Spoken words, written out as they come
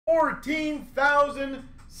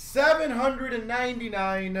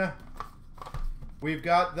14,799. We've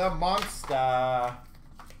got the Monster.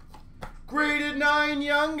 Graded 9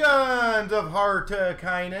 Young Guns of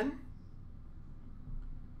Hartikainen.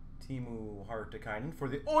 Timu Hartikainen for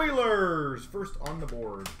the Oilers. First on the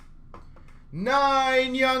board.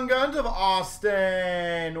 9 Young Guns of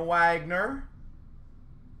Austin Wagner.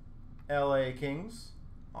 LA Kings.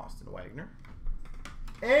 Austin Wagner.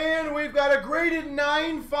 And we've got a graded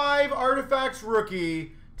 9/5 Artifacts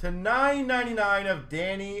rookie to 9.99 of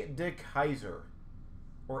Danny DeKeyser.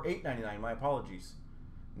 Or 8.99, my apologies.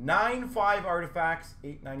 9/5 Artifacts,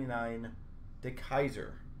 8.99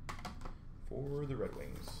 DeKeyser for the Red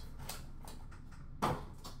Wings.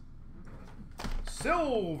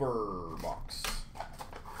 Silver box.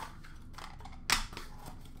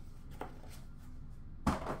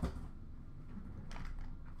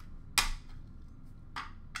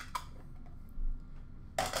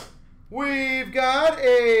 We've got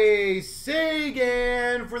a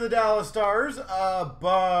Sagan for the Dallas Stars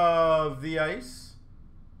above the ice.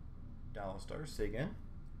 Dallas Stars, Sagan.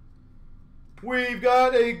 We've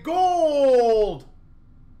got a gold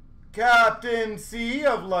captaincy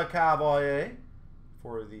of Le Cavalier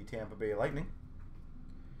for the Tampa Bay Lightning.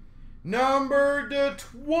 Number to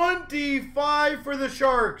 25 for the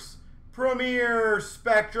Sharks. Premier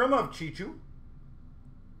Spectrum of Chichu.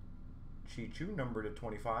 Chichu, number to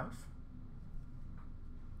 25.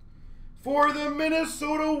 For the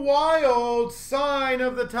Minnesota Wild, Sign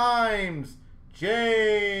of the Times,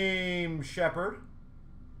 James Shepherd.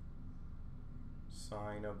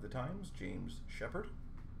 Sign of the Times, James Shepherd.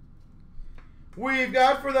 We've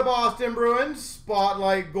got for the Boston Bruins,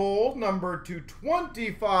 Spotlight Gold, number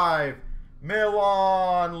 225,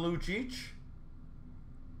 Milan Lucic.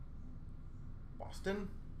 Boston.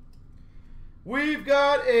 We've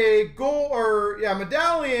got a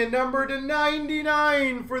medallion number to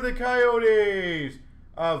 99 for the Coyotes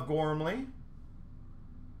of Gormley.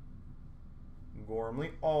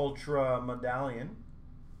 Gormley Ultra Medallion.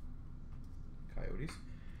 Coyotes.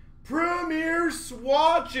 Premier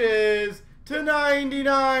Swatches to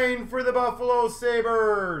 99 for the Buffalo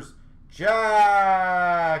Sabres.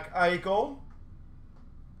 Jack Eichel.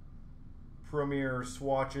 Premier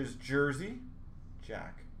Swatches jersey.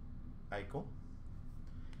 Jack Eichel.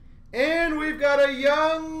 And we've got a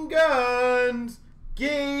Young Guns,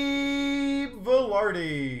 Gabe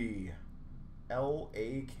Vilardi.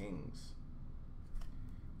 LA Kings.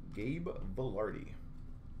 Gabe Vilardi.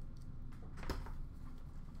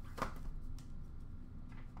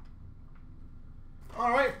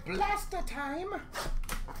 All right, blaster time.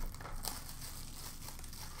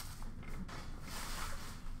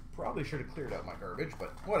 Probably should have cleared out my garbage,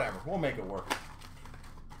 but whatever. We'll make it work.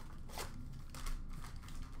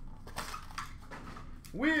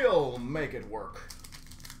 We'll make it work.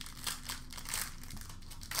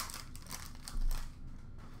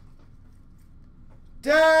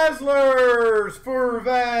 Dazzlers for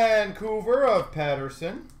Vancouver of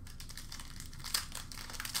Patterson.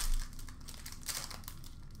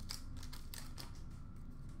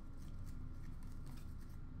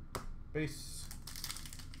 Base.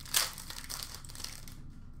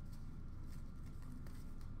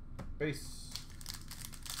 Base.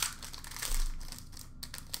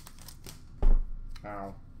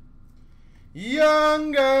 Ow.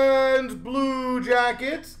 Young Guns Blue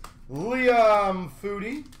Jackets, Liam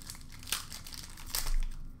Foudy.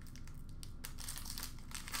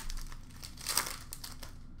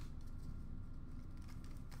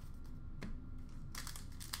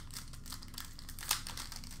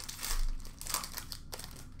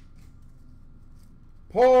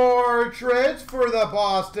 Portraits for the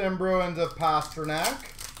Boston Bruins of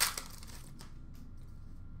Pasternak.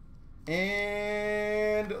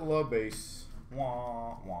 And La Base.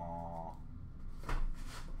 Wah, wah.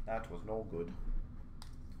 That was no good.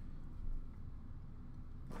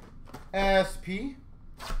 SP.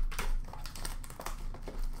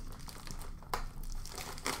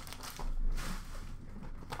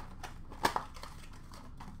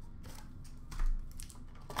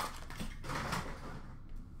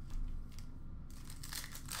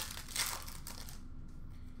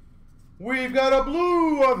 We've got a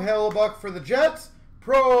blue of Hellebuck for the Jets.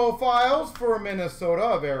 Profiles for Minnesota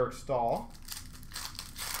of Eric Stahl.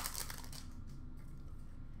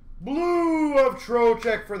 Blue of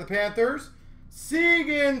Trocheck for the Panthers.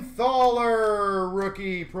 Siegenthaler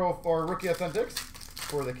rookie rookie authentics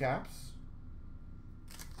for the Caps.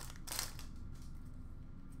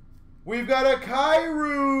 We've got a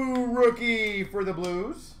Kyrou rookie for the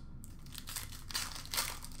Blues.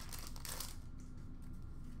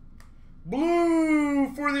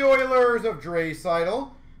 Blue for the Oilers of Dre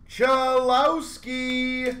Seidel.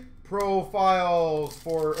 Chalowski profiles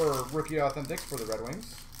for, or rookie authentics for the Red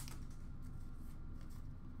Wings.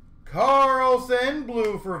 Carlson,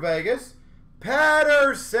 blue for Vegas.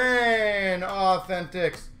 Patterson,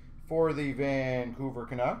 authentics for the Vancouver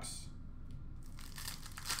Canucks.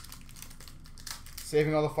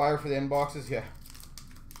 Saving all the fire for the end boxes, yeah.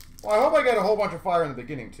 Well, I hope I get a whole bunch of fire in the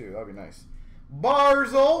beginning, too. That'd be nice.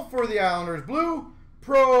 Barzal for the Islanders, blue.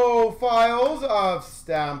 Profiles of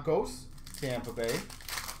Stamkos, Tampa Bay.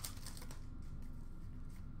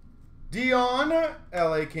 Dion,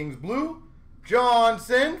 LA Kings, blue.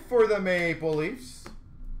 Johnson for the Maple Leafs.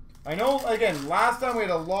 I know, again, last time we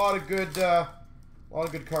had a lot of good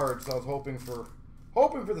cards. So I was hoping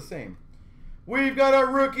for the same. We've got a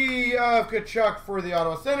rookie of Tkachuk for the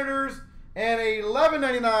Ottawa Senators and a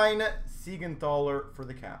 $11.99 Siegenthaler for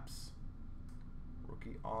the Caps.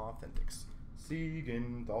 Rookie authentics.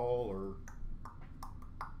 Siegenthaler.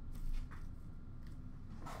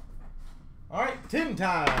 All right, tin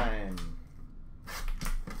time.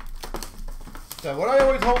 So what I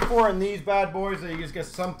always hope for in these bad boys is that you just get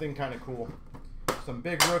something kind of cool. Some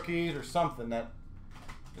big rookies or something that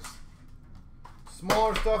just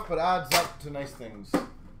smaller stuff but adds up to nice things. You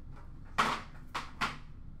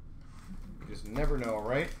just never know,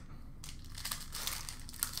 right?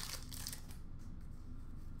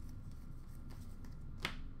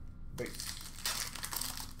 Base.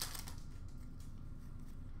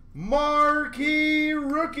 Marquee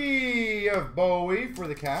rookie of Bowie for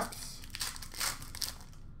the Caps.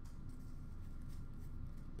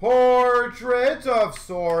 Portrait of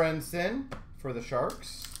Sorensen for the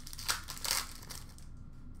Sharks.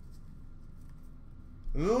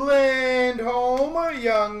 Lindholm,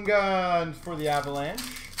 Young Guns for the Avalanche.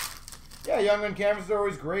 Yeah, Young Gun canvases are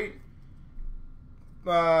always great.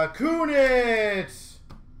 Kunitz,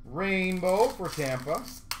 Rainbow for Tampa.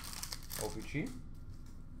 OPG.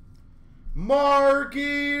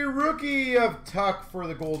 Marquee rookie of Tuck for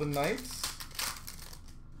the Golden Knights.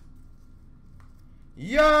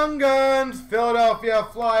 Young Guns, Philadelphia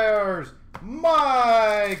Flyers,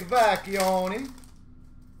 Mike Vacchioni.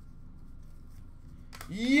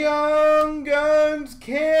 Young Guns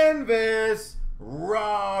canvas,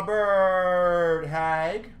 Robert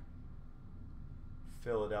Hagg,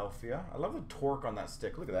 Philadelphia. I love the torque on that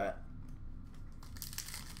stick. Look at that.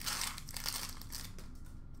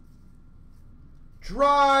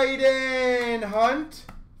 Dryden Hunt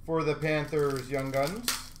for the Panthers, Young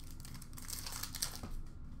Guns.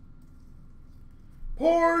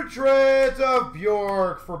 Portrait of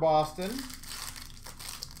Bjork for Boston.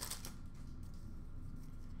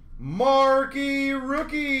 Marquee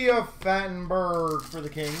rookie of Fattenberg for the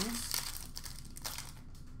Kings.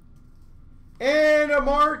 And a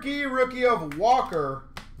marquee rookie of Walker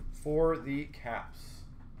for the Caps.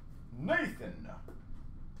 Nathan.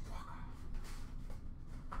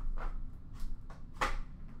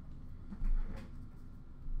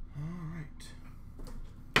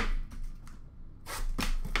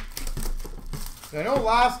 I know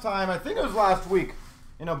last time, I think it was last week,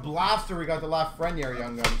 in a blaster we got the Lafreniere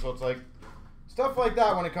Young Gun. So it's like, stuff like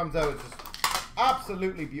that when it comes out, it's just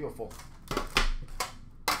absolutely beautiful.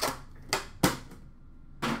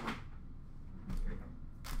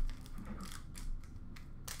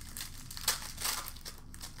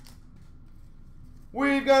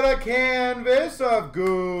 We've got a canvas of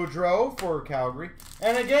Goudreau for Calgary.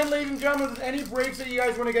 And again, ladies and gentlemen, if there's any breaks that you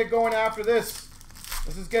guys want to get going after this,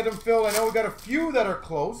 let's just get them filled. I know we got a few that are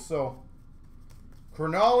close, so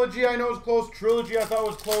Chronology I know is close. Trilogy I thought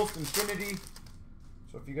was close. Infinity.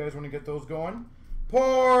 So if you guys want to get those going.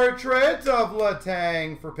 Portrait of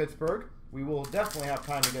Letang for Pittsburgh. We will definitely have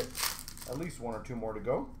time to get at least one or two more to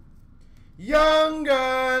go. Young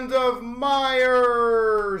Guns of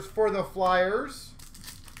Myers for the Flyers.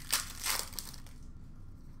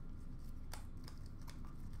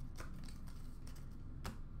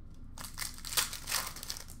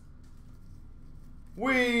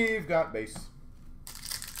 We've got base.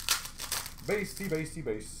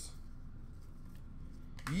 Base.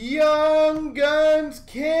 Young Guns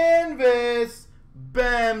canvas,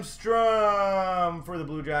 Bemstrom for the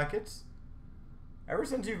Blue Jackets. Ever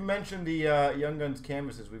since you've mentioned the Young Guns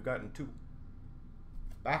canvases, we've gotten two.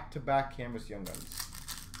 Back-to-back canvas Young Guns.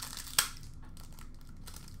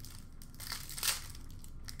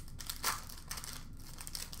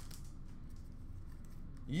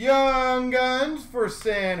 Young Guns for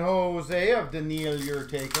San Jose of Daniil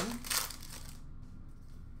Yurtakin.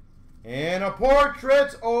 And a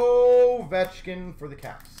portrait Ovechkin for the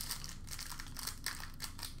Caps.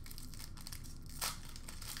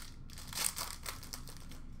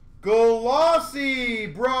 glossy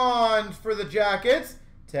bronze for the Jackets,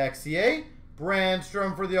 Texier.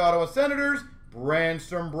 Brandstrom for the Ottawa Senators.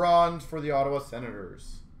 Brandstrom bronze for the Ottawa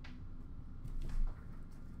Senators.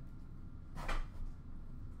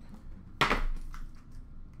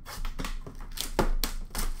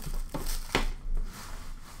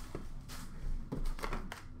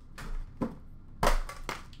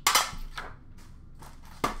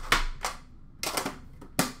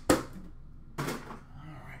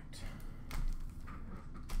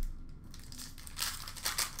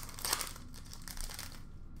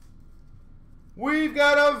 We've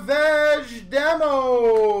got a Veg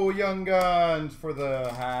Demo Young Guns for the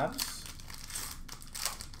Habs.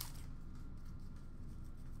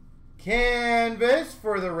 Canvas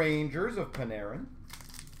for the Rangers of Panarin.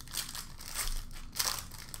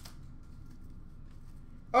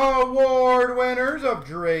 Award winners of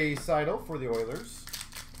Draisaitl for the Oilers.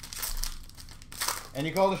 And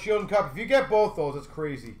you call the Shield and Cup. If you get both those, it's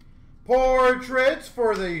crazy. Portraits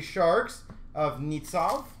for the Sharks of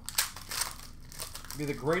Nitsov. Be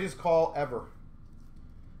the greatest call ever.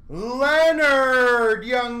 Leonard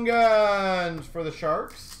Young Guns for the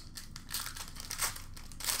Sharks.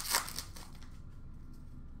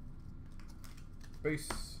 Base.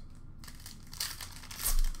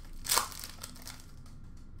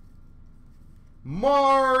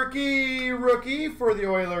 Marquee rookie for the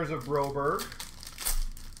Oilers of Broberg.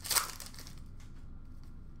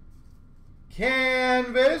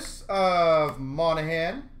 Canvas of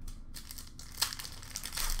Monahan.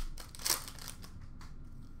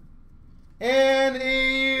 And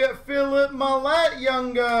a Philip Millette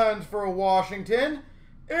Young Guns for Washington.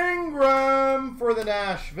 Ingram for the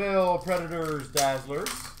Nashville Predators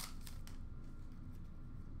Dazzlers.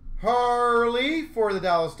 Harley for the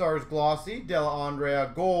Dallas Stars Glossy. Della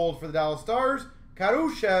Andrea Gold for the Dallas Stars.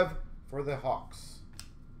 Karushev for the Hawks.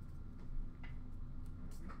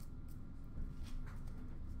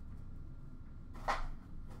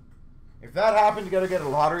 If that happens, you got to get a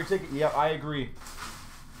lottery ticket. Yeah, I agree.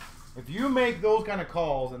 If you make those kind of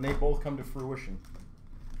calls and they both come to fruition,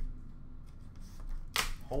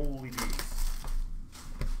 holy bees.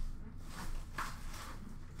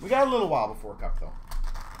 We got a little while before Cup, though.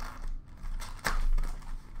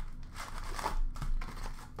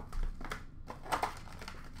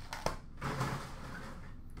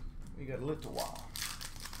 We got a little while.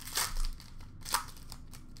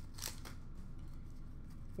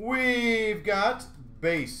 We've got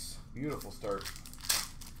base. Beautiful start.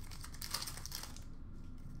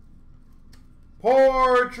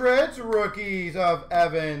 Portraits, rookies of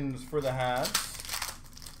Evans for the Habs.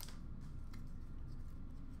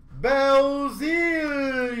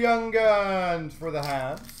 Belzile Young Guns for the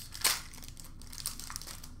Habs.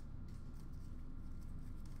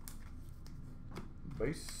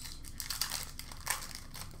 Base.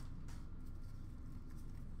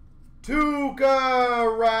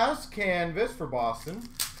 Tuukka Rask Canvas for Boston.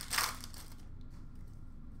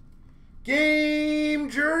 Game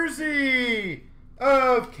jersey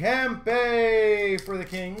of Kempe for the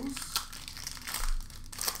Kings.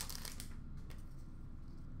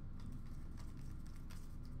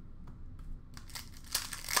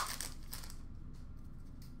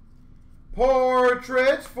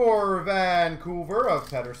 Portraits for Vancouver of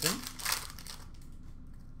Pettersson.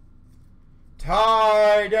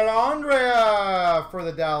 Ty Dellandrea for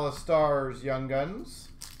the Dallas Stars Young Guns.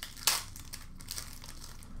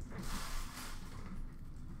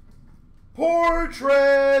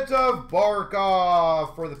 Portrait of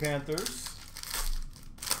Barkov for the Panthers.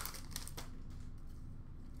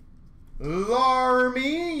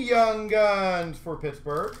 Larmy Young Guns for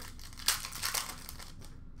Pittsburgh.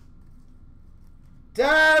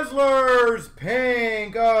 Dazzlers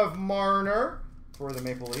Pink of Marner for the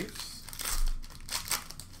Maple Leafs.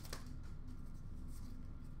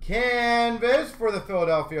 Canvas for the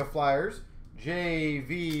Philadelphia Flyers,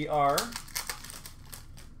 JVR.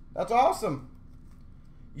 That's awesome.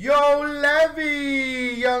 Yo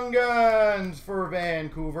Levy Young Guns for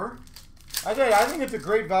Vancouver. I think it's a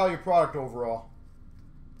great value product overall.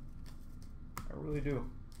 I really do.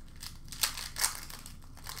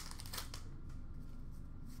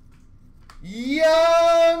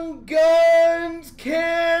 Young Guns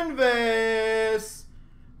Canvas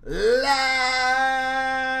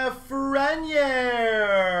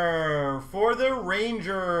Lafreniere for the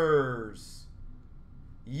Rangers.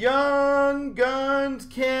 Young Guns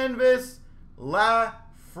Canvas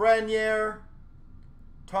Lafreniere.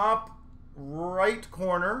 Top right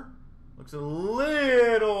corner. Looks a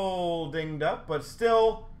little dinged up, but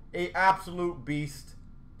still a absolute beast.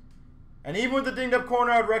 And even with the dinged up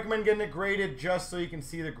corner, I'd recommend getting it graded just so you can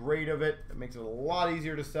see the grade of it. It makes it a lot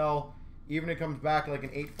easier to sell, even if it comes back like an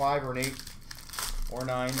 8.5 or an 8 or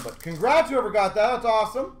 9. But congrats whoever got that. That's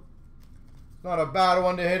awesome. It's not a bad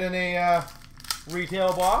one to hit in a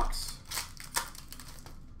retail box.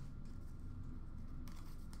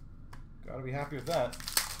 Gotta be happy with that.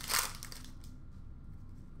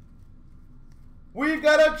 We've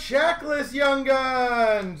got a checklist, Young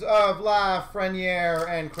Guns, of Lafreniere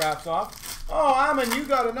and Kravtsov. Oh, Ammon, you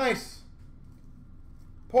got a nice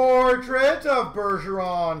portrait of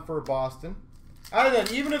Bergeron for Boston. And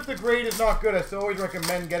then, even if the grade is not good, I still always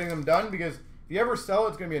recommend getting them done because if you ever sell it,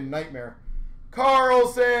 it's going to be a nightmare.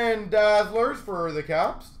 Carlson Dazzlers for the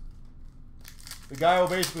Caps. The guy will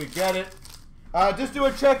basically get it. Just do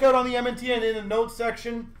a checkout on the MNT and in the notes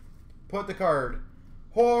section, put the card.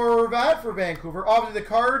 Horvat for Vancouver. Obviously the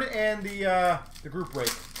card and the group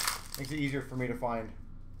break makes it easier for me to find.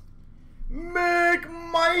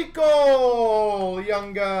 McMichael,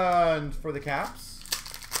 Young Guns for the Caps.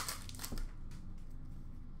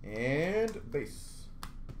 And base.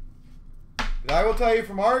 But I will tell you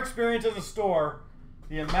from our experience as a store,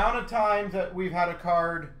 the amount of times that we've had a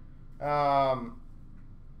card,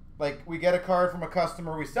 like we get a card from a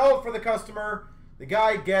customer, we sell it for the customer, the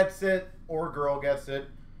guy gets it, or girl gets it.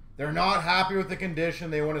 They're not happy with the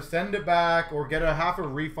condition. They want to send it back or get a half a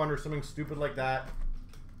refund or something stupid like that.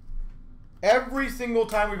 Every single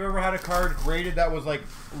time we've ever had a card graded that was like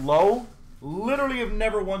low, literally have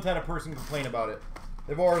never once had a person complain about it.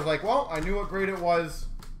 They've always like, well, I knew what grade it was.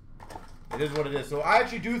 It is what it is. So I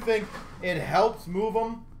actually do think it helps move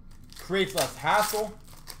them, creates less hassle.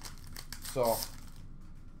 So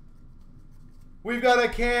we've got a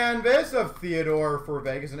canvas of Theodore for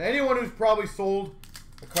Vegas, and anyone who's probably sold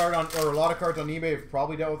a card on, or a lot of cards on eBay, have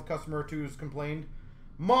probably dealt with a customer or two who's complained.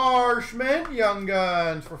 Marshman, Young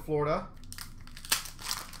Guns for Florida.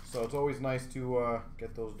 So it's always nice to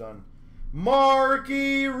get those done.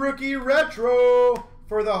 Marquee Rookie Retro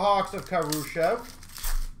for the Hawks of Karushev.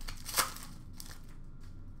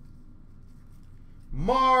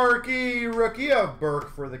 Marquee Rookie of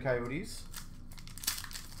Burke for the Coyotes.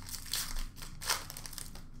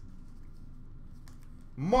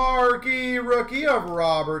 Marquee Rookie of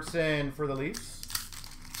Robertson for the Leafs.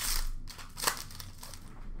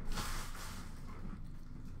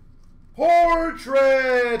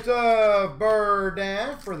 Portrait of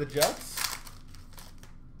Burdin for the Jets.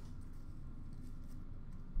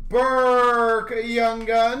 Burke Young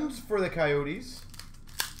Guns for the Coyotes.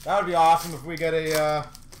 That would be awesome if we get a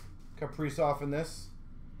Kaprizov in this.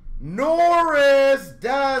 Norris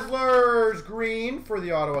Dazzlers Green for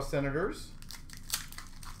the Ottawa Senators.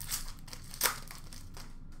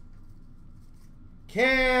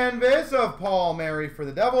 Canvas of Paul Mary for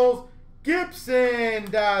the Devils. Gibson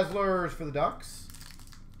Dazzlers for the Ducks.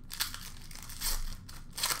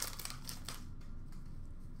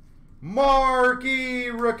 Marquee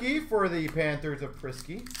Rookie for the Panthers of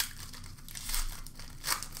Prisky.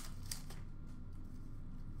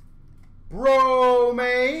 Brome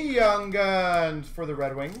Young Guns for the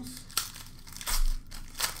Red Wings.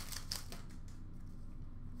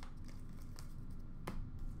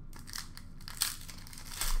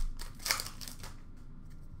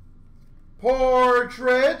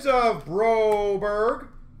 Portrait of Broberg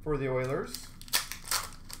for the Oilers.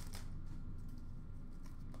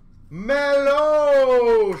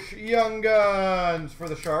 Meloche Young Guns for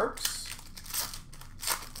the Sharks.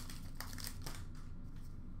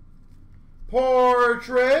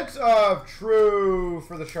 Portrait of True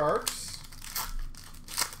for the Sharks.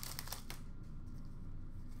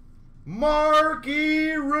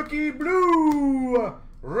 Marquee Rookie Blue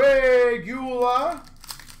Regula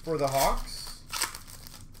for the Hawks.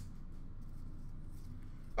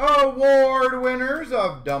 Award winners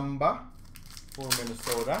of Dumba for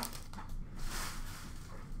Minnesota.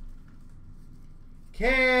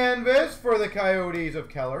 Canvas for the Coyotes of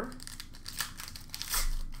Keller.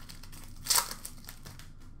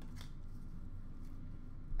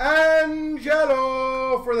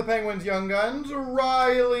 Angelo for the Penguins Young Guns.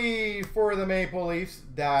 Riley for the Maple Leafs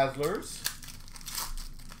Dazzlers.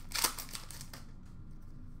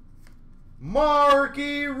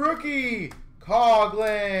 Marquee Rookie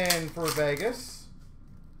Coughlin for Vegas.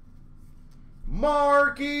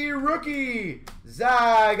 Marquee Rookie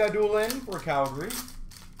Zagadulin for Calgary.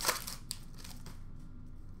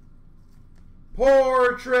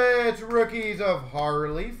 Portrait Rookies of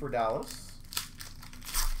Harley for Dallas.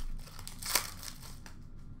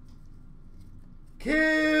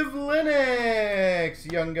 Kivlinix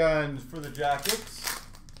Young Guns for the Jackets.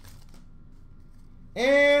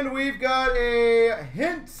 And we've got a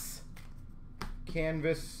Hints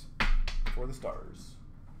canvas for the Stars.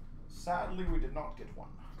 Sadly, we did not get one.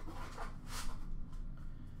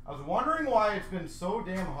 I was wondering why it's been so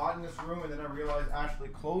damn hot in this room, and then I realized Ashley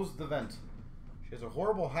closed the vent. She has a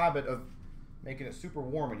horrible habit of making it super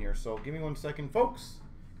warm in here, so give me 1 second, folks.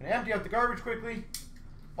 Gonna empty out the garbage quickly,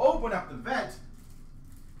 open up the vent.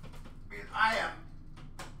 I am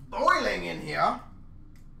boiling in here.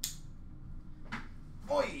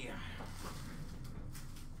 Boy.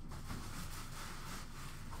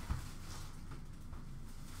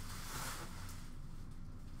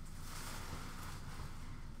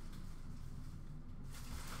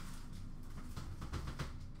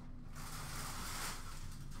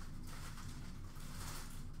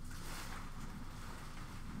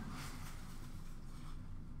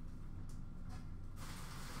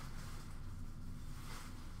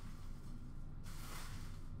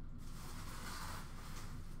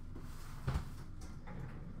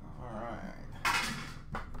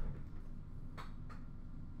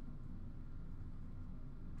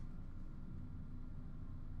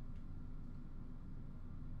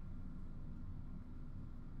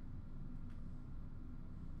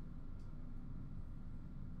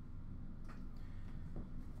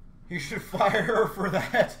 You should fire her for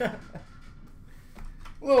that. A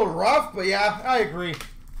little rough, but yeah, I agree.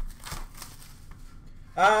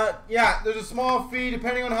 Yeah, there's a small fee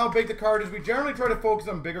depending on how big the card is. We generally try to focus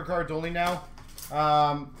on bigger cards only now.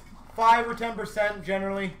 5 or 10%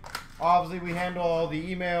 generally. Obviously, we handle all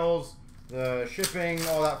the emails, the shipping,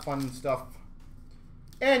 all that fun stuff.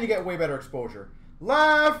 And you get way better exposure.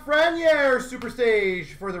 Lafreniere Super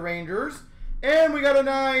Stage for the Rangers. And we got a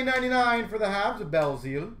 $9.99 for the Habs of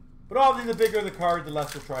Belzile. But obviously, the bigger the card, the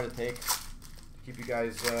less we'll try to take. Keep you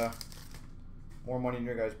guys more money in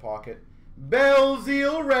your guys' pocket.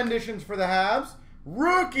 Belzile renditions for the Habs.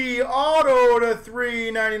 Rookie auto to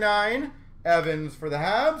 $3.99. Evans for the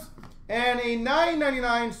Habs. And a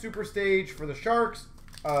 $9.99 Super Stage for the Sharks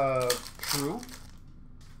of True.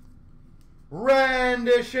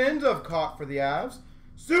 Renditions of Caught for the Avs.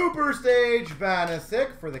 Super Stage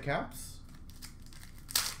Vanisic for the Caps.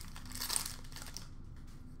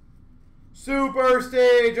 Super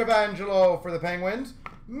Stage of Angelo for the Penguins.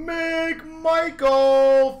 McMichael,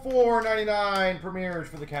 $4.99 premieres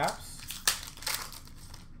for the Caps.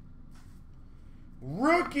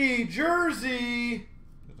 Rookie jersey,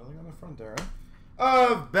 there's nothing on the front there,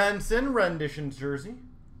 of Benson, renditions jersey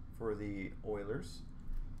for the Oilers.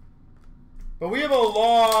 But we have a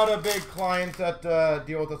lot of big clients that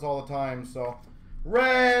deal with us all the time, so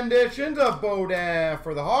renditions of Baudin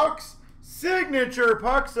for the Hawks. Signature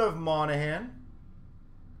pucks of Monahan.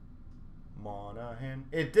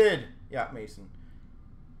 It did. Yeah, Mason.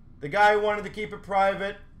 The guy wanted to keep it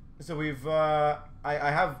private. So we've, I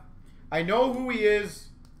know who he is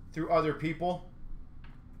through other people.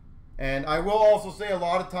 And I will also say a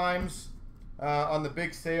lot of times on the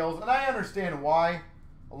big sales, and I understand why.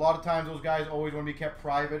 A lot of times those guys always want to be kept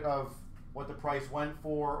private of what the price went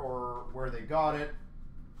for or where they got it.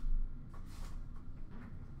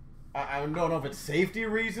 I don't know if it's safety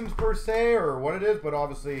reasons per se or what it is, but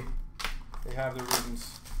obviously they have their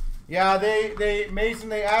reasons. Yeah, Mason,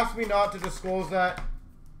 they asked me not to disclose that.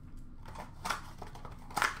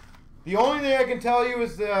 The only thing I can tell you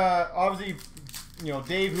is obviously, you know,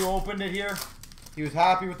 Dave who opened it here, he was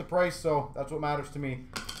happy with the price, so that's what matters to me.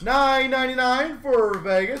 $9.99 for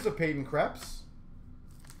Vegas of Peyton Krebs.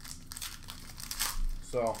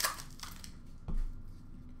 So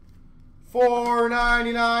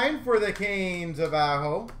 $4.99 for the Canes of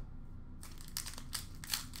Aho.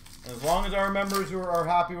 As long as our members who are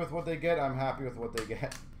happy with what they get, I'm happy with what they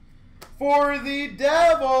get. For the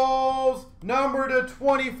Devils, number to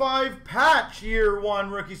 25 patch year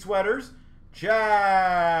 1 rookie sweaters,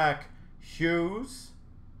 Jack Hughes.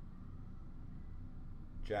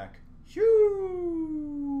 Jack Hughes,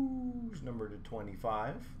 number to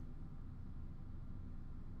 25.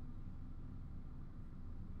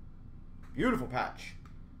 Beautiful patch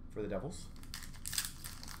for the Devils.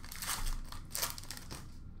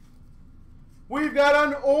 We've got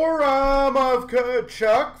an Orem of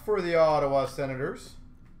Kachuk for the Ottawa Senators.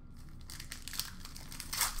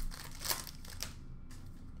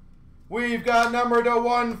 We've got number to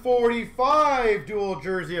 145 dual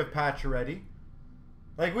jersey of Pacioretty.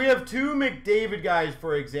 Like, we have 2 McDavid guys,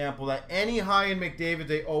 for example, that any high-end McDavid,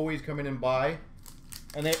 they always come in and buy.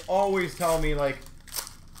 And they always tell me, like,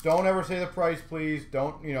 don't ever say the price, please.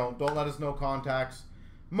 Don't, you know, don't let us know contacts.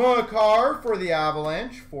 Makar for the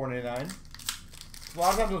Avalanche, $4.99. A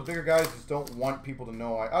lot of times those bigger guys just don't want people to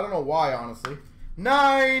know. I don't know why, honestly.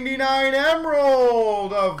 $99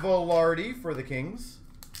 Emerald of Velarde for the Kings.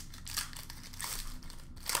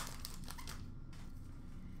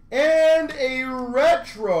 a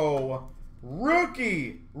retro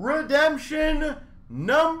rookie redemption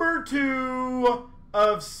number 2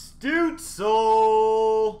 of Stutzel.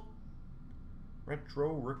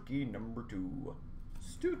 Retro rookie number 2.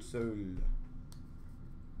 Stutzel.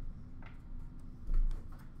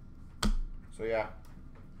 So yeah.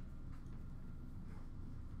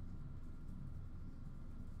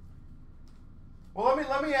 Well,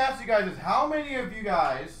 let me ask you guys this. How many of you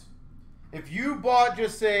guys, if you bought,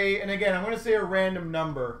 just say, and again, I'm going to say a random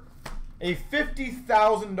number, a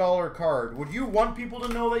 $50,000 card, would you want people to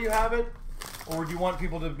know that you have it? Or would you want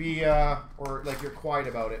people to be, or like you're quiet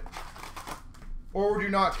about it? Or would you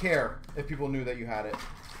not care if people knew that you had it?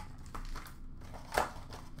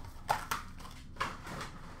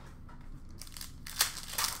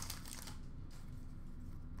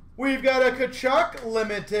 We've got a Kachuk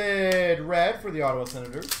Limited Red for the Ottawa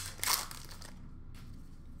Senators.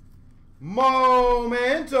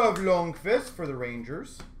 Moment of Longfist for the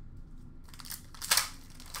Rangers.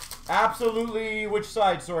 Absolutely, which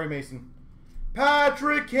side? Sorry, Mason.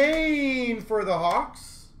 Patrick Kane for the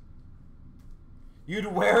Hawks. You'd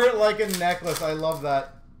wear it like a necklace. I love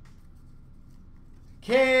that.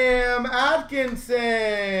 Cam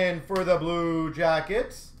Atkinson for the Blue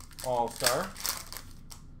Jackets. All-Star.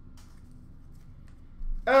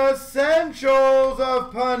 Essentials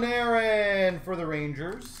of Panarin for the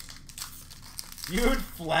Rangers. You'd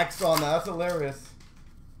flex on that. That's hilarious.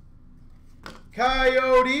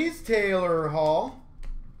 Coyotes, Taylor Hall.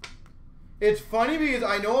 It's funny because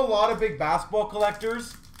I know a lot of big basketball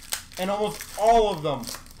collectors, and almost all of them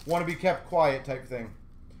want to be kept quiet type thing.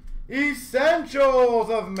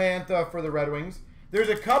 Essentials of Mantha for the Red Wings. There's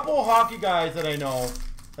a couple hockey guys that I know,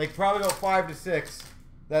 like probably about 5 to 6,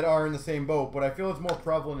 that are in the same boat, but I feel it's more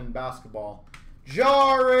prevalent in basketball.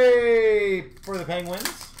 Jare for the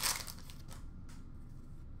Penguins.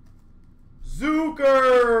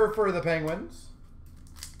 Zucker for the Penguins.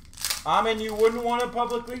 I mean, you wouldn't want it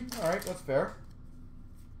publicly? Alright, that's fair.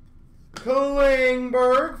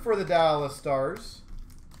 Klingberg for the Dallas Stars.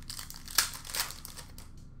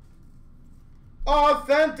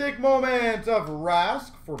 Authentic moment of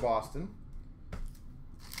Rask for Boston.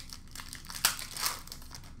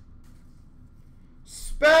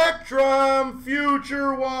 Spectrum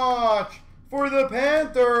Future Watch for the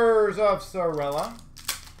Panthers of Sorella.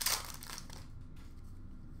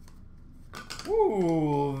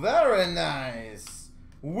 Ooh, very nice.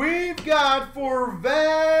 We've got for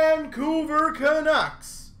Vancouver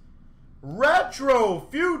Canucks, Retro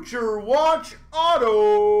Future Watch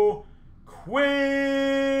Auto, Quinn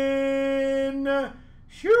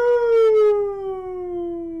Hughes.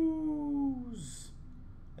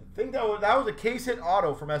 I think that was a case hit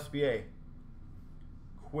auto from SBA.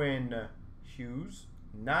 Quinn Hughes,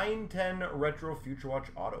 910 Retro Future Watch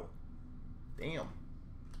Auto. Damn.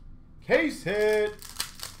 Case hit.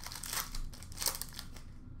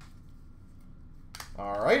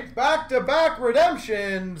 All right, back-to-back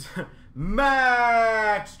redemptions.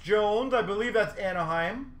 Max Jones, I believe that's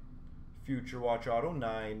Anaheim. Future Watch Auto,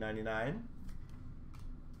 $9.99.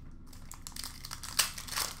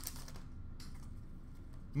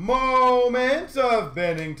 Moments of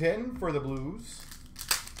Bennington for the Blues.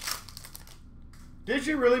 Did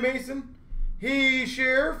she really, Mason? He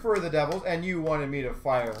share for the Devils, and you wanted me to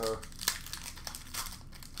fire her.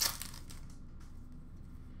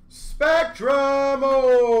 Spectrum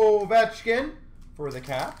Ovechkin for the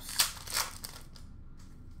Caps.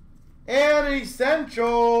 And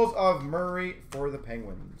Essentials of Murray for the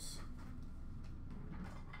Penguins.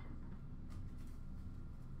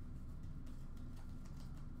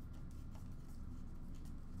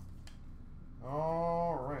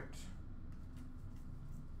 All right.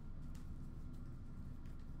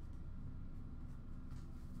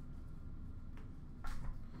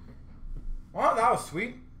 Well, that was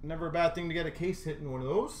sweet. Never a bad thing to get a case hit in one of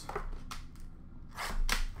those.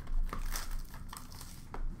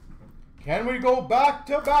 Can we go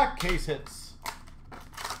back-to-back case hits?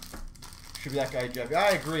 Should be that guy, Jeff.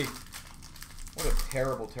 I agree. What a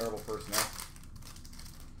terrible, terrible person.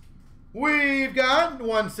 We've got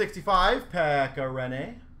 165, Pekka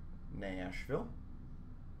Rene, Nashville.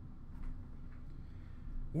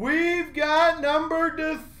 We've got number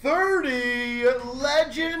to 30,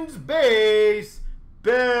 Legends base,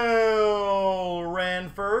 Bill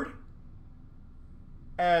Ranford,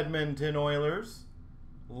 Edmonton Oilers,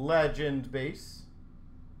 Legend base.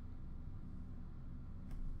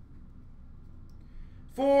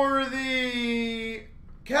 For the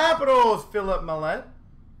Capitals, Philip Millette.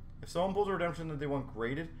 If someone pulls a redemption that they want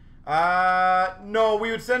graded, no, we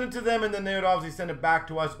would send it to them and then they would obviously send it back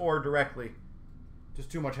to us or directly.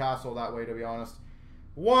 Just too much hassle that way, to be honest.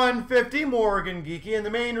 150 Morgan Geeky. And the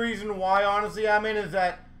main reason why, honestly, I'm in is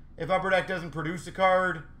that if Upper Deck doesn't produce a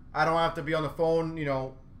card, I don't have to be on the phone, you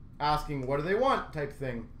know, asking what do they want type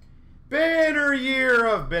thing. Banner year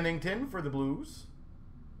of Bennington for the Blues.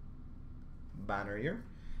 Banner year.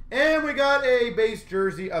 And we got a base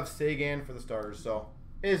jersey of Sagan for the Stars. So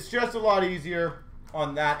it's just a lot easier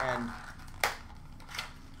on that end.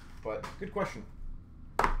 But good question.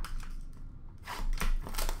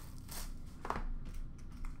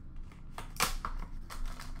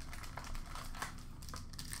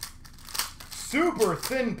 Super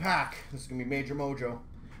thin pack. This is going to be Major Mojo.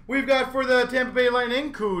 We've got for the Tampa Bay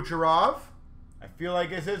Lightning, Kucherov. I feel like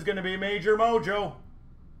this is going to be Major Mojo.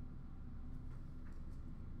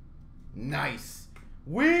 Nice.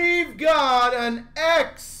 We've got an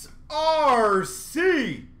XRC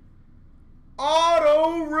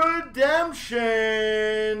Auto Redemption.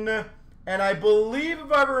 And I believe, if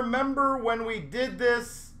I remember when we did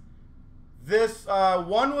this,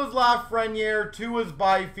 one was Lafreniere, 2 was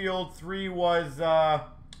Byfield, 3 was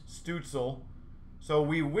Stützle. So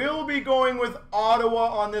we will be going with Ottawa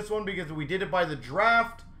on this one because we did it by the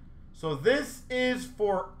draft. So this is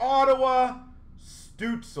for Ottawa,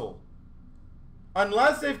 Stützle.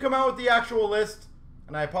 Unless they've come out with the actual list,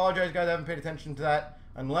 and I apologize guys, I haven't paid attention to that.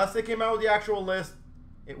 Unless they came out with the actual list,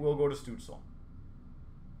 it will go to Stützle.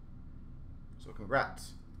 So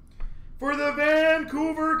congrats. For the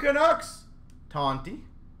Vancouver Canucks, Tony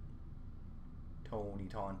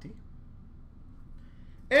Tonti.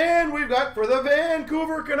 And we've got for the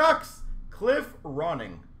Vancouver Canucks, Cliff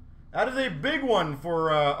Ronning. That is a big one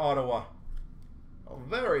for Ottawa. A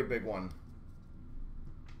very big one.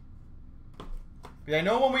 Because I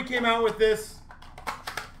know when we came out with this,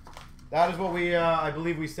 that is what we, I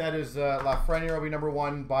believe we said is Lafreniere will be number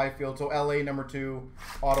 1, Byfield. So LA number 2,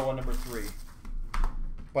 Ottawa number 3.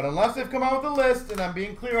 But unless they've come out with a list, and I'm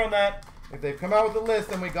being clear on that, if they've come out with a list,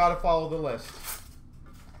 then we got to follow the list.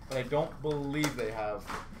 But I don't believe they have.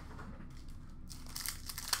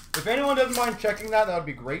 If anyone doesn't mind checking that, that would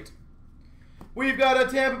be great. We've got a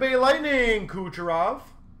Tampa Bay Lightning, Kucherov.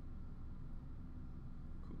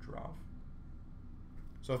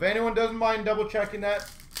 So if anyone doesn't mind double checking that,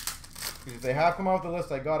 because if they have come out with the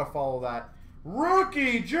list, I got to follow that.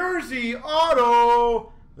 Rookie jersey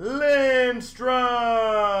auto Lindstrom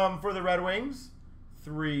for the Red Wings,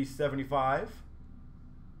 $3.75.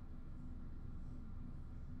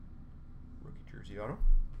 Rookie jersey auto.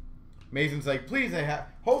 Mason's like, please,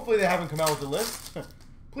 hopefully they haven't come out with the list.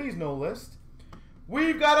 Please, no list.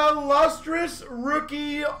 We've got a lustrous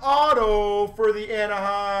rookie auto for the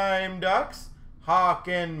Anaheim Ducks,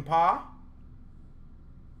 Hakanpää.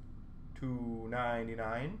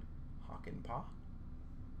 $2.99. Hakanpää.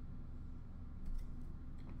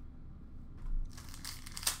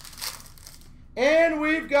 And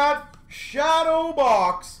we've got Shadow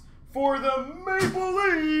Box for the Maple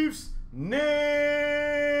Leafs,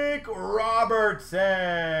 Nick Robertson.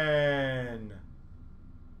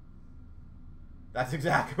 That's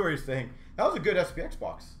exactly what he's saying. That was a good SPX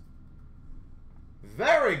box.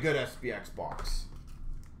 Very good SPX box.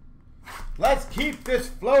 Let's keep this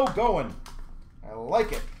flow going. I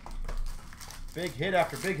like it. Big hit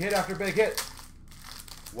after big hit after big hit.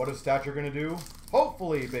 What is Stature going to do?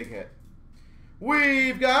 Hopefully big hit.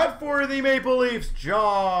 We've got for the Maple Leafs,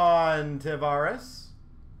 John Tavares.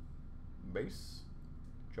 Base.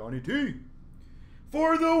 Johnny T.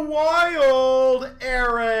 For the Wild,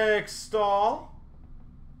 Eric Stahl.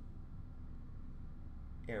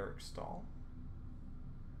 Eric Stahl.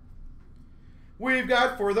 We've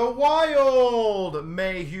got for the Wild,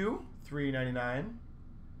 Mayhew, $3.99.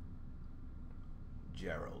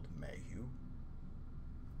 Gerald Mayhew.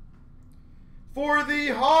 For the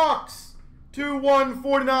Hawks,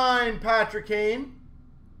 /149, Patrick Kane.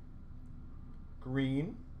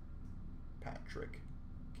 Green, Patrick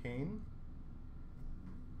Kane.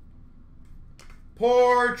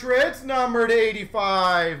 Portraits, numbered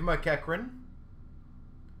 85, McEachran.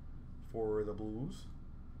 For the Blues.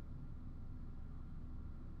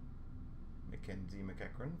 Mackenzie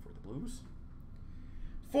McEachran for the Blues.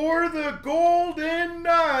 For the Golden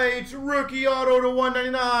Knights, rookie auto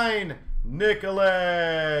 /199,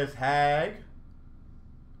 Nicholas Hag.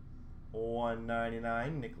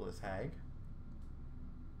 $1.99, Nicholas Hag.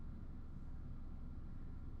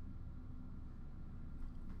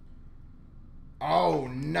 Oh,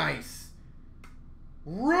 nice.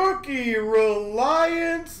 Rookie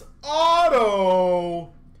Reliance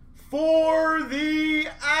auto for the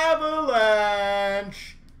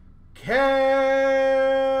Avalanche, Cale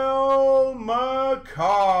Makar.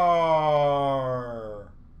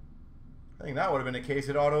 I think that would have been a case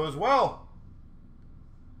hit auto as well.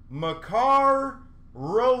 Makar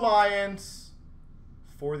Reliance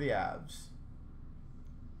for the Avs.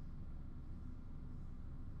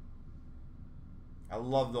 I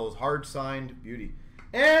love those. Hard signed beauty.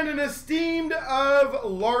 And an esteemed of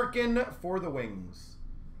Larkin for the Wings.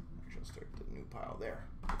 Actually, I'll start the new pile there.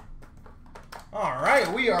 All right,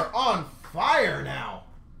 we are on fire now.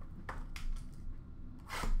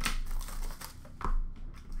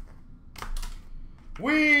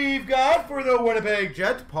 We've got for the Winnipeg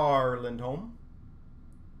Jets, Par Lindholm.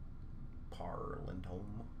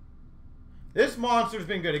 This monster's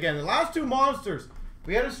been good. Again, the last two monsters,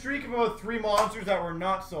 we had a streak of about 3 monsters that were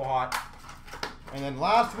not so hot. And then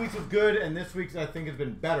last week's was good, and this week's I think has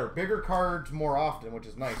been better. Bigger cards more often, which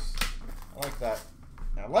is nice. I like that.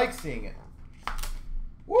 I like seeing it.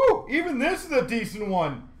 Woo! Even this is a decent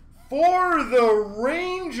one. For the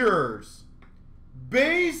Rangers.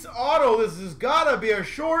 Base auto. This has got to be a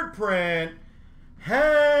short print.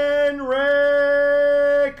 Henrik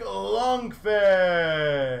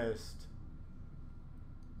Lundqvist.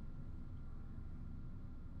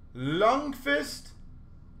 Lundqvist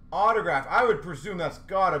autograph. I would presume that's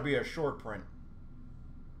got to be a short print.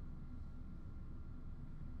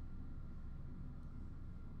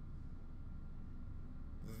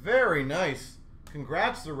 Very nice.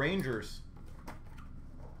 Congrats, the Rangers.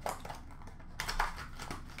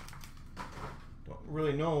 Don't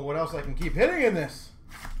really know what else I can keep hitting in this.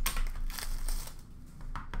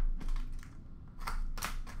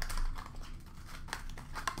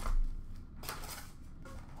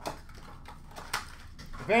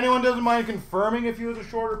 If anyone doesn't mind confirming if he was a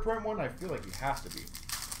shorter print one, I feel like he has to be.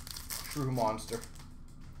 True monster.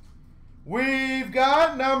 We've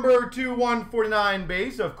got number 2/149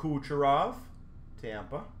 base of Kucherov,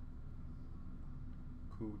 Tampa.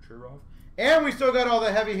 Kucherov. And we still got all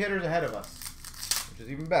the heavy hitters ahead of us, which is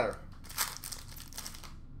even better.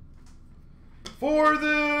 For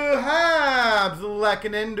the Habs,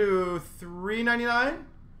 Lehkonen to 399.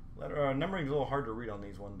 Numbering's a little hard to read on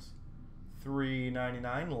these ones.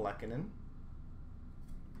 399, Lehkonen.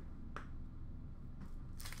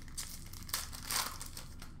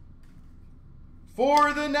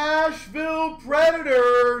 For the Nashville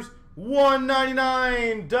Predators,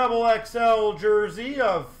 199 double XL jersey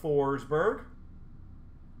of Forsberg.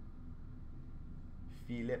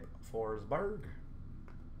 Philip Forsberg.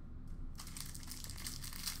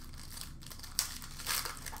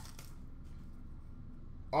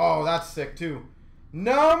 Oh, that's sick too.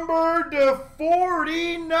 Number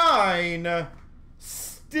 /49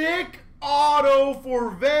 stick auto for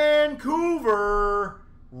Vancouver.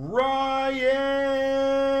 Ryan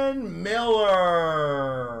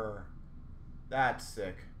Miller. That's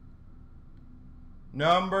sick.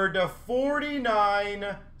 Number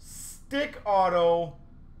 /49 stick auto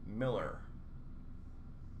Miller.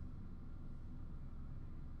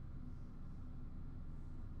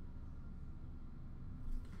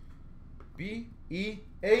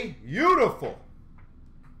 B-E-A, beautiful.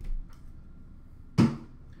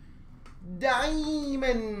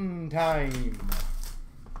 Diamond time.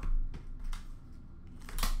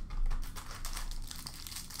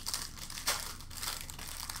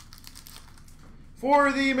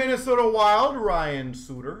 For the Minnesota Wild, Ryan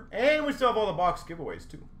Suter. And we still have all the box giveaways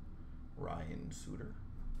too. Ryan Suter.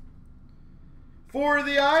 For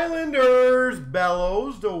the Islanders,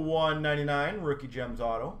 Bellows to 199, Rookie Gems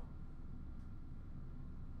Auto.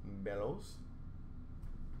 Bellows.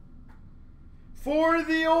 For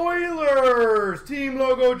the Oilers, Team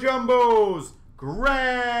Logo Jumbos,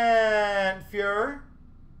 Grant Fuhr.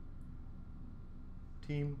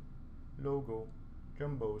 Team Logo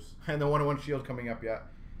Jumbos. And the 1/1 shield coming up yet.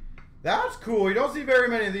 That's cool. You don't see very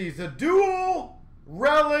many of these. The dual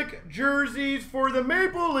relic jerseys for the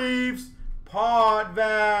Maple Leafs,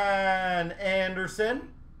 Potvin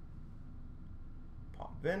Anderson.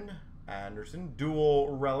 Potvin Anderson,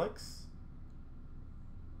 dual relics.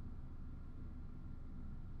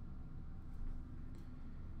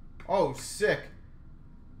 Oh, sick.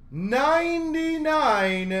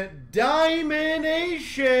 99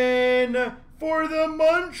 Diamondation for the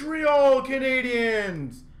Montreal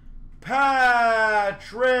Canadiens,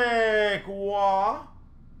 Patrick Waugh.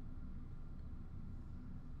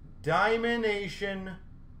 Diamondation,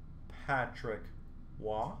 Patrick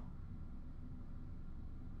Waugh.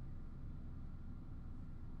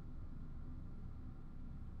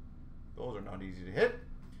 Those are not easy to hit.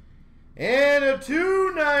 And a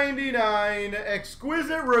 299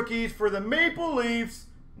 exquisite rookies for the Maple Leafs,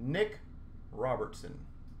 Nick Robertson.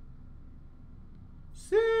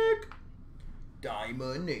 Sick.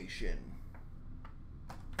 Diamond Nation.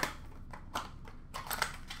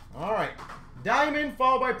 All right. Diamond,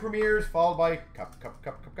 followed by Premiers, followed by Cup.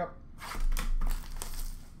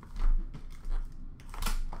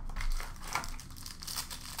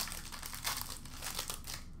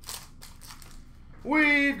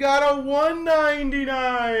 We've got a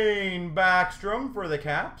 199 Backstrom for the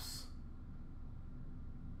Caps.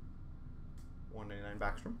 199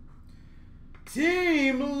 Backstrom.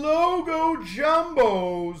 Team Logo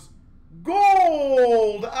Jumbos.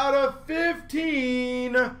 Gold out of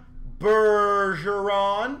 15.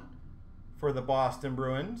 Bergeron for the Boston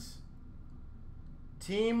Bruins.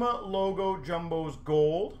 Team Logo Jumbos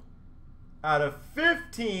Gold out of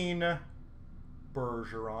 15.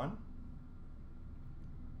 Bergeron.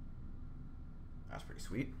 That's pretty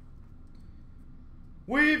sweet.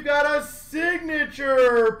 We've got a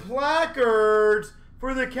signature placards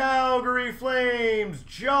for the Calgary Flames,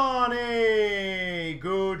 Johnny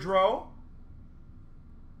Gaudreau.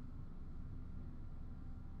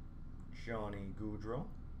 Johnny Gaudreau.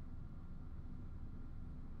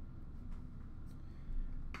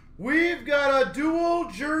 We've got a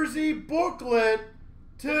dual jersey booklet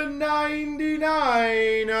to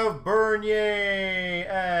 99 of Bernier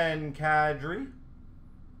and Kadri.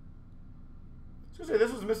 I was going to say,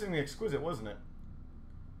 this was missing the exquisite, wasn't it?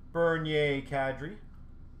 Bernier, Kadri.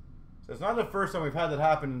 So it's not the first time we've had that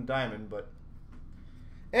happen in Diamond, but...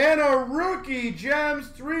 And a rookie gems,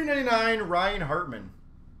 $3.99, Ryan Hartman.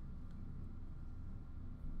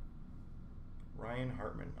 Ryan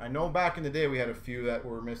Hartman. I know back in the day we had a few that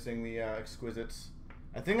were missing the exquisites.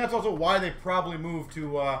 I think that's also why they probably moved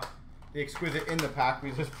to the exquisite in the pack,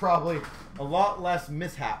 because there's probably a lot less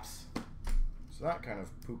mishaps. So that kind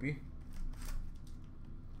of poopy.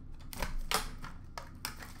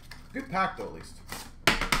 Good pack though, at least.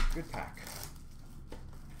 Good pack.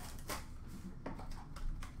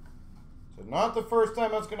 So not the first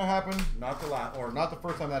time that's going to happen. Not the last, or not the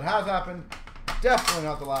first time that has happened. Definitely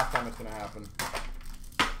not the last time it's going to happen.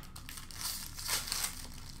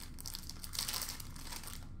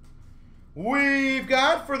 We've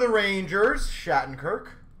got for the Rangers, Shattenkirk,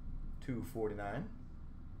 $2.49.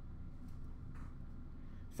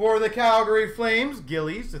 For the Calgary Flames,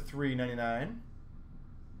 Gillies, to $3.99.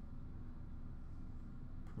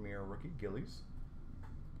 Premier rookie, Gillies.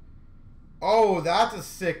 Oh, that's a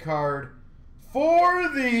sick card. For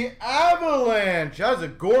the Avalanche, that's a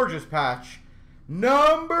gorgeous patch.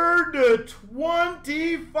 Number to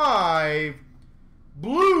 25.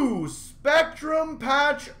 Blue Spectrum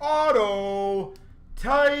Patch Auto,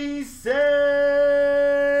 Tyson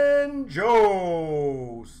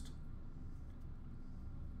Jost.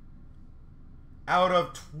 Out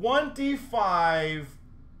of 25.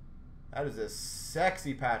 That is a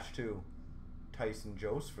sexy patch too. Tyson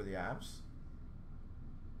Jost for the Avs.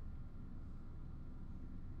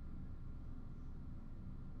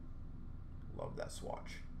 Love that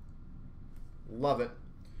swatch. Love it.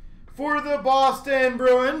 For the Boston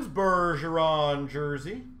Bruins, Bergeron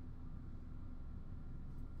jersey.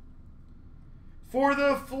 For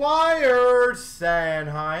the Flyers,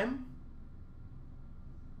 Sanheim.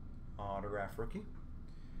 Autograph rookie.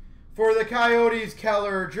 For the Coyotes,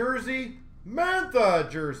 Keller jersey. Mantha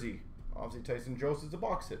jersey. Obviously, Tyson Jost is a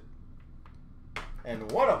box hit. And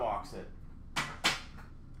what a box hit.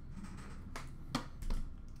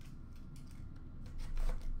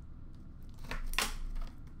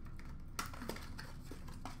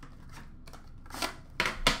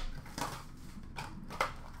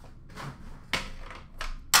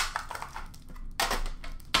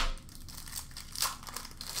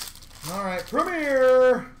 All right,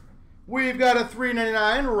 Premier. We've got a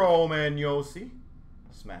 $3.99 Roman Josi,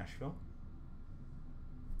 Smashville.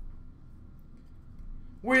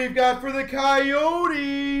 We've got for the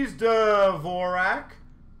Coyotes, Dvorak,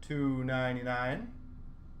 $2.99.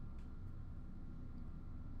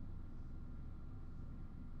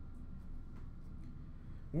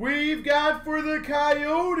 We've got for the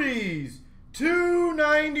Coyotes,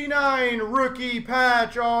 $2.99 rookie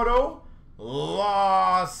patch auto,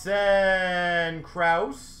 Lawson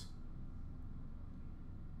Krause.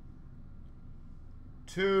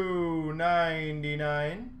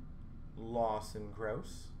 $2.99 Lawson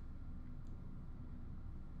Krause.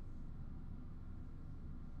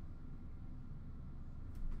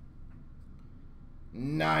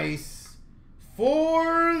 Nice.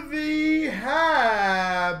 For the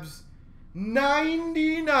Habs,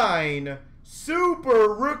 99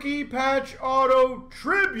 Super Rookie Patch Auto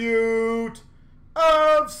Tribute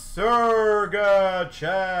of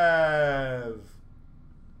Sergachev.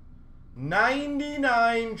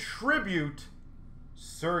 99 Tribute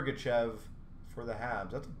Sergachev for the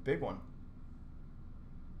Habs. That's a big one.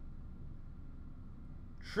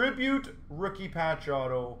 Tribute rookie patch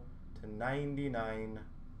auto to 99,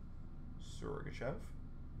 Sergachev.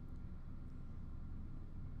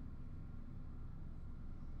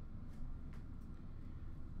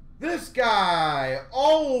 This guy,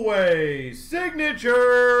 always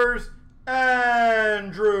signatures,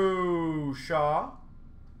 Andrew Shaw.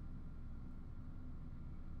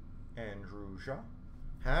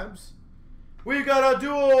 Habs. We've got a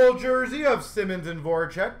dual jersey of Simmons and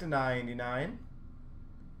Voracek to 99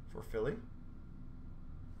 for Philly.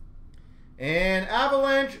 And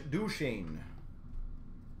Avalanche Duchesne.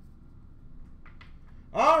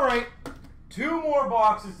 All right, 2 more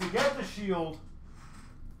boxes to get the Shield.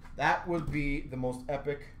 That would be the most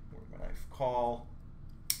epic call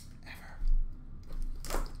ever.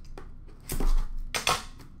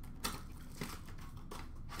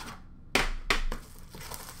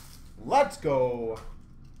 Let's go.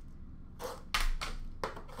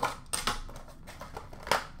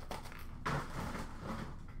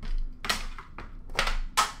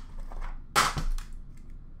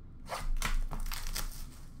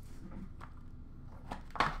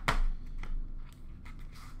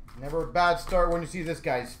 Never a bad start when you see this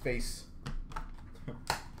guy's face.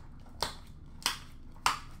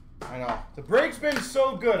 I know. The break's been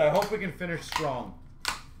so good. I hope we can finish strong.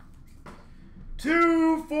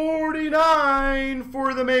 249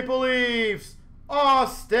 for the Maple Leafs.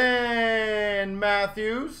 Austin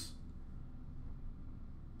Matthews.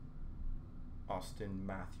 Austin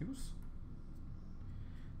Matthews.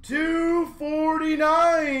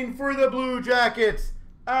 249 for the Blue Jackets.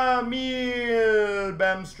 Emil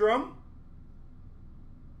Bemstrom.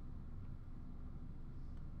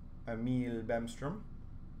 Emil Bemstrom.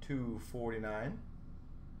 249.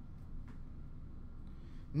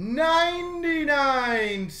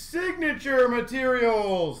 99 signature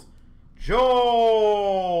materials.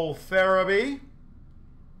 Joel Farabee.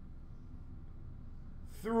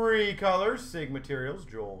 3 colors, Sig materials,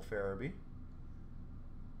 Joel Farabee.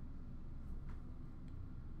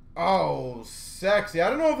 Oh, sexy. I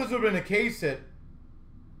don't know if this would have been a case hit.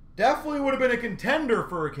 Definitely would have been a contender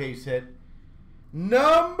for a case hit.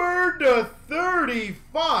 Number to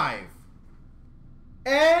 35.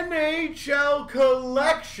 NHL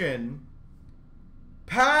Collection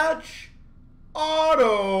Patch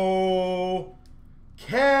Auto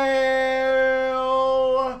Cale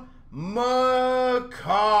Makar.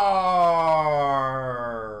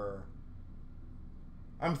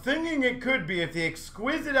 I'm thinking it could be if the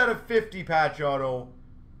exquisite out of 50 patch auto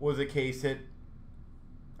was a case hit.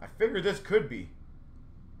 I figured this could be.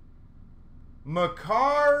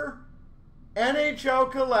 Makar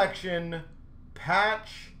NHL Collection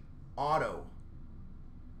Patch Auto.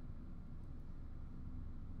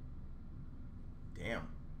 Damn.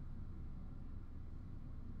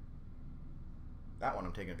 That one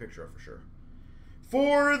I'm taking a picture of for sure.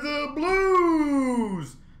 For the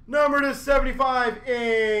Blues, number to 75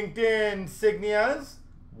 inked insignias,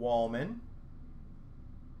 Wallman.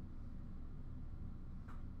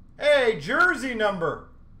 Hey, jersey number,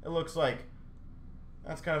 it looks like.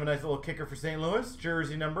 That's kind of a nice little kicker for St. Louis.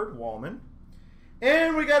 Jersey numbered, Wallman.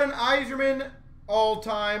 And we got an Yzerman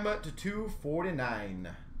all-time to 249.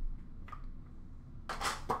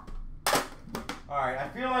 All right, I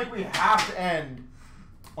feel like we have to end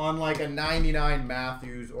on like a 99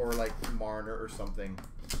 Matthews or like Marner or something.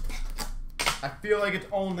 I feel like it's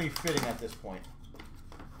only fitting at this point.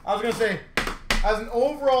 I was going to say, as an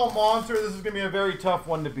overall monster, this is going to be a very tough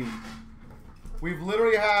one to beat. We've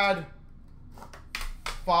literally had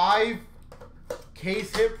 5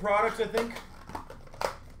 case hit products, I think.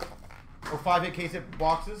 Or 5 hit case hit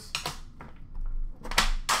boxes.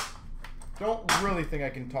 Don't really think I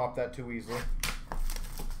can top that too easily.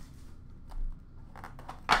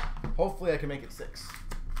 Hopefully I can make it 6.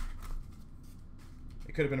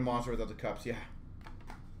 It could have been a monster without the cups, yeah.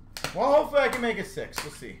 Well, hopefully I can make it 6.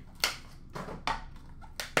 We'll see.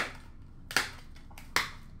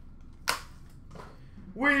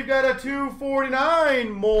 We've got a 249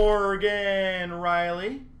 Morgan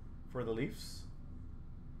Riley for the Leafs.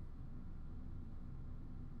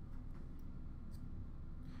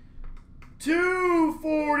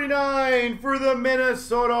 $249 for the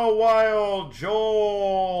Minnesota Wild,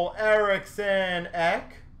 Joel Eriksson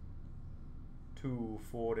Ek.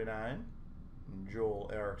 $249, Joel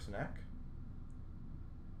Eriksson Ek.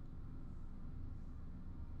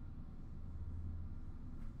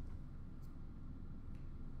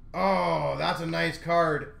 Oh, that's a nice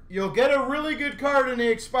card. You'll get a really good card in the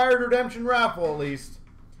expired redemption raffle, at least.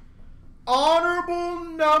 Honorable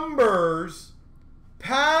numbers,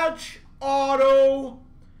 patch auto,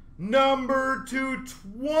 Number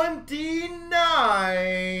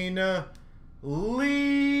 229,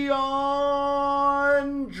 Leon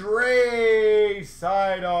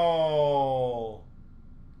Draisaitl.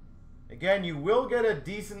 Again, you will get a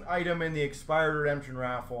decent item in the expired redemption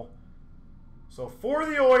raffle. So for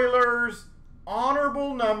the Oilers,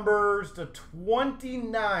 honorable numbers to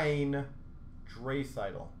 29,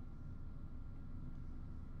 Draisaitl.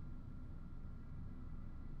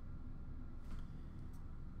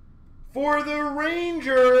 For the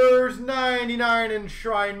Rangers, 99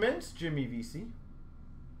 enshrinements, Jimmy VC.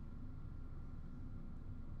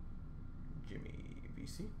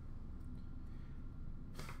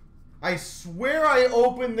 I swear I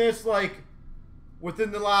opened this like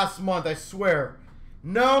within the last month, I swear.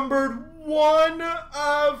 Numbered 1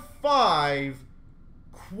 of 5.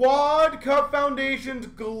 Quad Cup Foundation's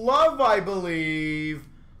glove, I believe.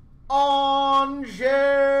 Anze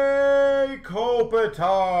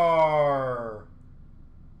Kopitar.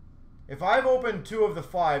 If I've opened 2 of the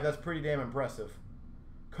 5, that's pretty damn impressive.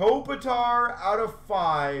 Kopitar out of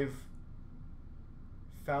 5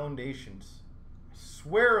 foundations. I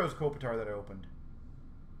swear it was Kopitar that I opened.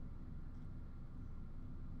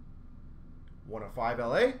 1 of 5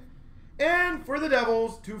 LA. And for the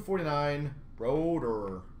Devils, 249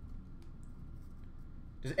 Broder.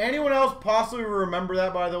 Does anyone else possibly remember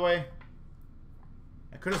that, by the way?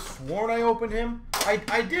 I could have sworn I opened him. I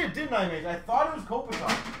did, didn't I, mate? I thought it was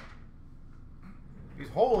Kopitar. He's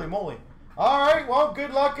holy moly. Alright, well,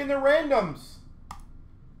 good luck in the randoms.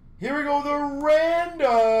 Here we go, the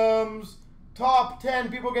randoms. Top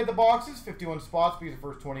 10 people get the boxes. 51 spots because the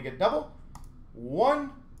first 20 get double.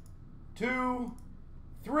 1, 2,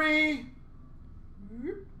 3.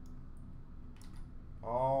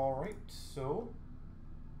 Alright, so...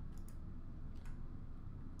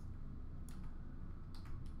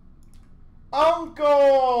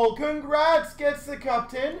 Uncle, congrats, gets the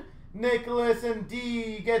Cup tin. Nicholas and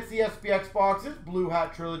D gets the SPX boxes, Blue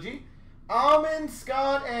Hat Trilogy. Amin,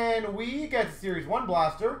 Scott, and we get the Series 1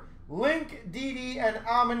 blaster. Link, DD, and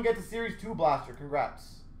Amin get the Series 2 blaster.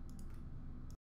 Congrats.